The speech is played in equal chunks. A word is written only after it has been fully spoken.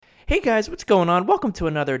Hey guys, what's going on? Welcome to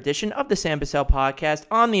another edition of the Sam Bussell Podcast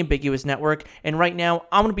on the Ambiguous Network. And right now,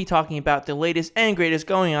 I'm going to be talking about the latest and greatest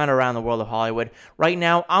going on around the world of Hollywood. Right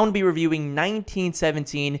now, I'm going to be reviewing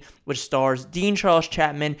 1917, which stars Dean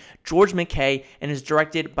Charles-Chapman, George MacKay, and is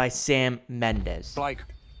directed by Sam Mendes. Blake,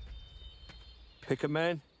 pick a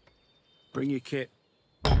man, bring your kit.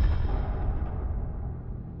 I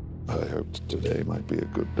hoped today might be a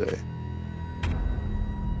good day.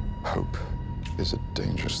 Hope is a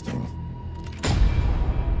dangerous thing.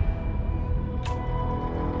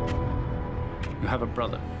 You have a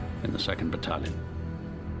brother in the 2nd Battalion.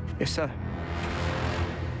 Yes, sir.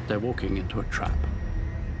 They're walking into a trap.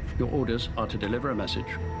 Your orders are to deliver a message,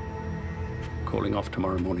 calling off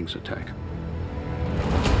tomorrow morning's attack.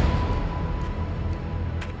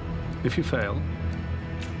 If you fail,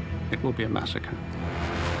 it will be a massacre.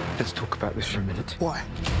 Let's talk about this for a minute. Why?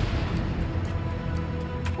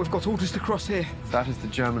 We've got orders to cross here. That is the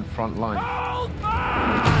German front line.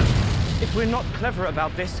 If we're not clever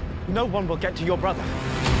about this, no one will get to your brother.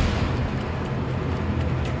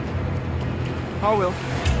 I will.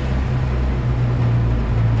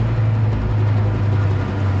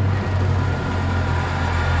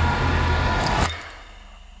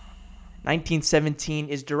 1917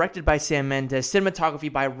 is directed by Sam Mendes,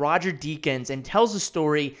 cinematography by Roger Deakins, and tells a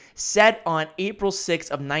story set on April 6th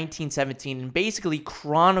of 1917 and basically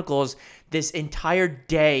chronicles this entire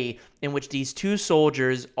day in which these two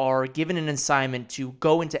soldiers are given an assignment to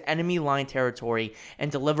go into enemy line territory and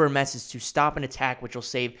deliver a message to stop an attack which will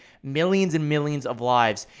save millions and millions of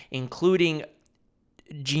lives, including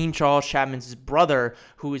Dean Charles-Chapman's brother,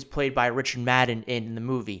 who is played by Richard Madden in the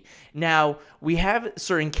movie. Now, we have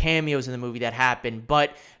certain cameos in the movie that happen,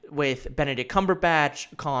 but with Benedict Cumberbatch,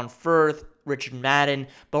 Colin Firth, Richard Madden,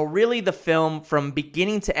 but really the film from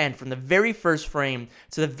beginning to end, from the very first frame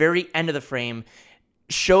to the very end of the frame,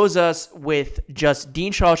 shows us with just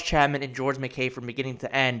Dean Charles-Chapman and George MacKay from beginning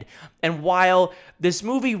to end. And while this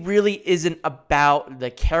movie really isn't about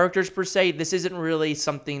the characters per se, this isn't really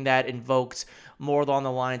something that invokes more along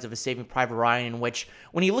the lines of a Saving Private Ryan, in which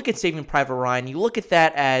when you look at Saving Private Ryan, you look at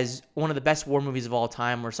that as one of the best war movies of all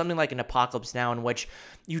time, or something like an Apocalypse Now, in which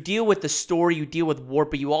you deal with the story, you deal with war,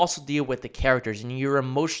 but you also deal with the characters, and you're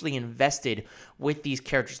emotionally invested with these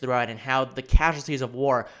characters throughout and how the casualties of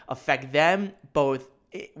war affect them both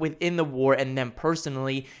within the war and them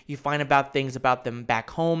personally. You find about things about them back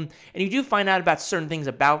home, and you do find out about certain things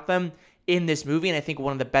about them in this movie. And I think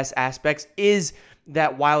one of the best aspects is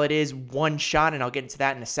that while it is one shot, and I'll get into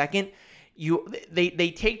that in a second,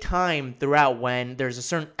 they take time throughout when there's a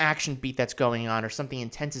certain action beat that's going on or something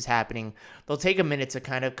intense is happening. They'll take a minute to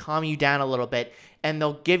kind of calm you down a little bit, and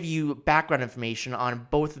they'll give you background information on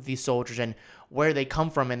both of these soldiers and where they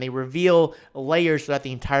come from, and they reveal layers throughout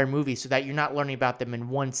the entire movie so that you're not learning about them in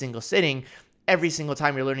one single sitting. Every single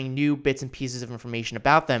time you're learning new bits and pieces of information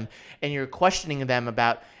about them, and you're questioning them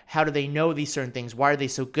about how do they know these certain things, why are they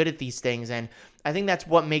so good at these things. And I think that's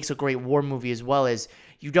what makes a great war movie as well, is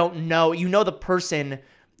you know the person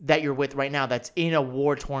that you're with right now that's in a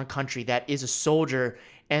war-torn country, that is a soldier,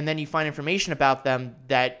 and then you find information about them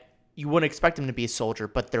that you wouldn't expect them to be a soldier,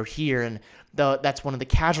 but they're here, and that's one of the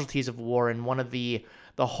casualties of war, and one of the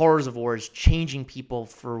horrors of war is changing people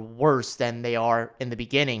for worse than they are in the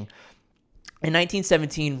beginning. And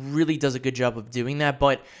 1917 really does a good job of doing that,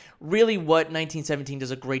 but really what 1917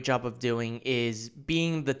 does a great job of doing is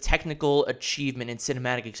being the technical achievement and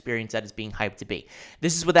cinematic experience that is being hyped to be.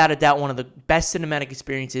 This is without a doubt one of the best cinematic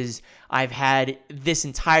experiences I've had this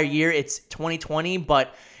entire year. It's 2020,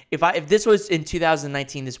 but if this was in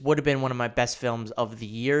 2019, this would have been one of my best films of the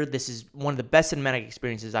year. This is one of the best cinematic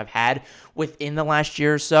experiences I've had within the last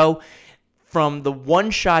year or so. From the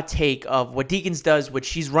one-shot take of what Deakins does, which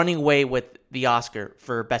he's running away with the Oscar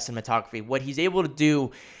for Best Cinematography. What he's able to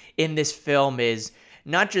do in this film is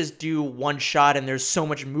not just do one shot, and there's so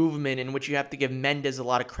much movement in which you have to give Mendes a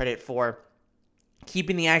lot of credit for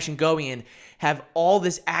keeping the action going and have all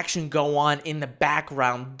this action go on in the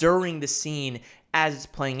background during the scene as it's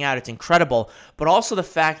playing out. It's incredible. But also the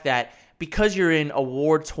fact that because you're in a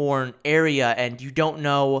war-torn area and you don't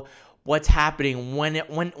know what's happening,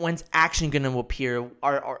 when's action going to appear,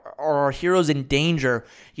 are our heroes in danger,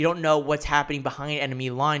 you don't know what's happening behind enemy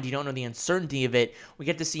lines, you don't know the uncertainty of it. We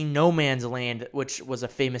get to see No Man's Land, which was a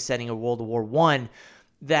famous setting of World War I,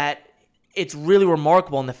 that it's really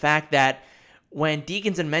remarkable in the fact that when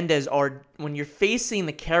Deakins and Mendes when you're facing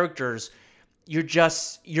the characters,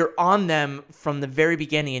 you're on them from the very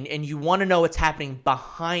beginning, and you want to know what's happening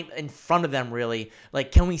in front of them, really.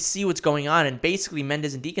 Like, can we see what's going on? And basically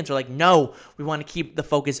Mendes and Deakins are like, no, we want to keep the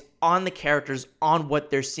focus on the characters, on what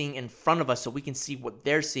they're seeing in front of us, so we can see what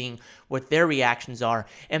they're seeing, what their reactions are.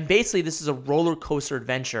 And basically this is a roller coaster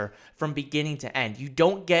adventure from beginning to end. You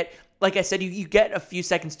don't get, like I said, you get a few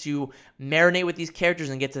seconds to marinate with these characters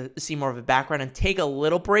and get to see more of a background and take a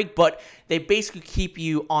little break, but they basically keep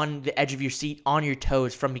you on the edge of your seat, on your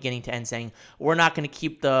toes from beginning to end, saying, we're not going to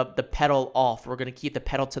keep the pedal off. We're going to keep the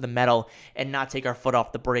pedal to the metal and not take our foot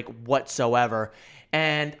off the brake whatsoever.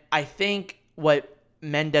 And I think what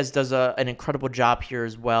Mendes does an incredible job here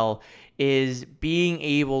as well is being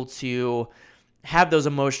able to have those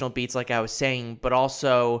emotional beats, like I was saying, but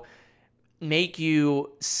also make you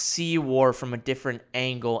see war from a different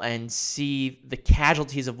angle and see the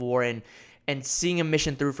casualties of war and seeing a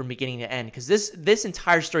mission through from beginning to end. Because this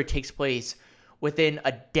entire story takes place within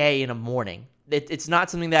a day and a morning. It's not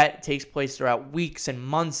something that takes place throughout weeks and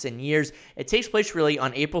months and years. It takes place really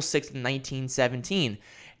on April 6th, 1917.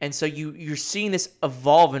 And so you're seeing this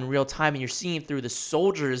evolve in real time, and you're seeing it through the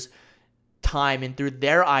soldiers' time and through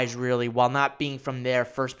their eyes, really, while not being from their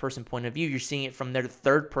first person point of view. You're seeing it from their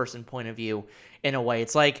third person point of view in a way.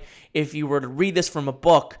 It's like if you were to read this from a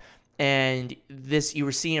book and you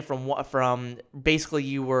were seeing it from basically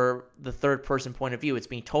you were the third person point of view. It's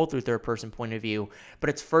being told through third person point of view, but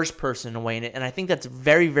it's first person in a way. And I think that's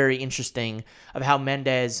very, very interesting of how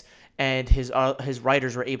Mendes and his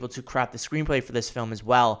writers were able to craft the screenplay for this film as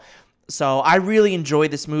well. So I really enjoyed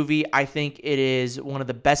this movie. I think it is one of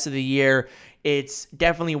the best of the year. It's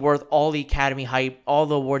definitely worth all the Academy hype, all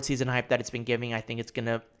the award season hype that it's been giving. I think it's going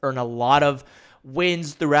to earn a lot of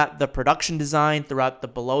wins throughout the production design, throughout the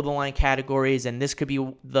below-the-line categories, and this could be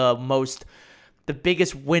the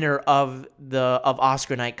biggest winner of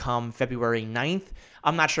Oscar night come February 9th.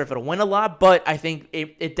 I'm not sure if it'll win a lot, but I think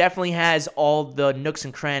it definitely has all the nooks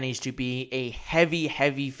and crannies to be a heavy,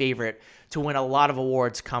 heavy favorite to win a lot of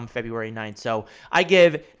awards come February 9th. So I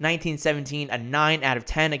give 1917 a 9 out of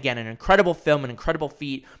 10. Again, an incredible film, an incredible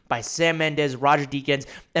feat by Sam Mendes, Roger Deakins,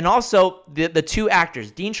 and also the two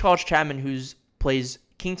actors, Dean Charles-Chapman, who plays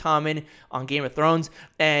King Tommen on Game of Thrones,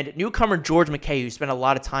 and newcomer George MacKay, who spent a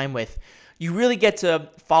lot of time with. You really get to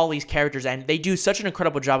follow these characters, and they do such an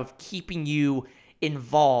incredible job of keeping you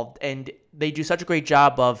involved, and they do such a great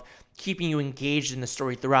job of keeping you engaged in the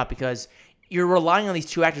story throughout, because you're relying on these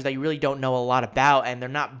two actors that you really don't know a lot about, and they're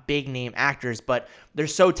not big name actors, but they're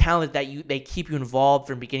so talented that they keep you involved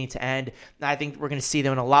from beginning to end. And I think we're going to see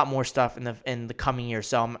them in a lot more stuff in the coming year.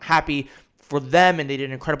 So I'm happy for them, and they did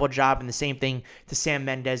an incredible job. And the same thing to Sam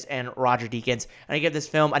Mendes and Roger Deakins. And I give this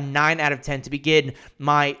film a 9 out of 10 to begin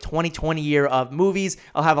my 2020 year of movies.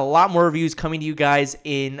 I'll have a lot more reviews coming to you guys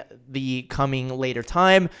in the coming later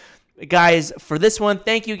time. Guys, for this one,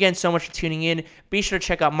 thank you again so much for tuning in. Be sure to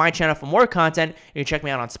check out my channel for more content. You can check me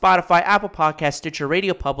out on Spotify, Apple Podcasts, Stitcher,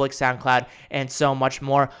 Radio Public, SoundCloud, and so much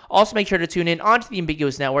more. Also, make sure to tune in onto the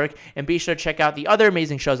Ambiguous Network, and be sure to check out the other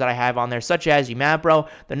amazing shows that I have on there, such as You Mad Bro,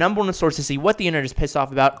 the #1 source to see what the internet is pissed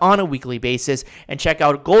off about on a weekly basis, and check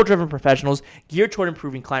out Goal-Driven Professionals, geared toward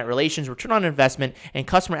improving client relations, return on investment, and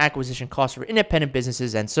customer acquisition costs for independent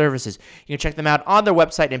businesses and services. You can check them out on their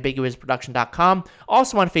website, ambiguousproduction.com,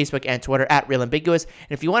 also on Facebook and Twitter at Real Ambiguous.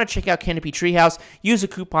 And if you want to check out Canopy Treehouse, use the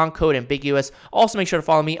coupon code Ambiguous. Also, make sure to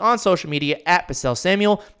follow me on social media at Bussell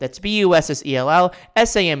Samuel. That's BUSSELL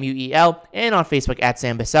SAMUEL, and on Facebook at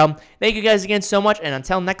Sam Bussell. Thank you guys again so much, and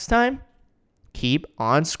until next time, keep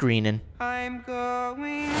on screening. I'm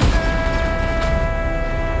going back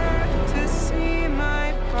to see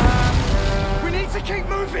my father. We need to keep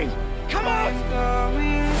moving. Come on. I'm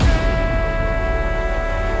going back,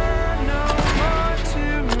 no more to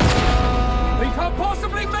run. We can't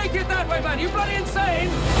possibly make it that way, man. You bloody insane!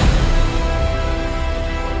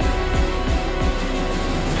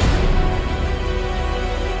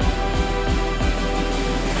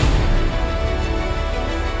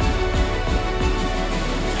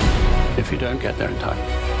 If you don't get there in time,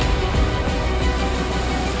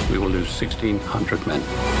 we will lose 1,600 men.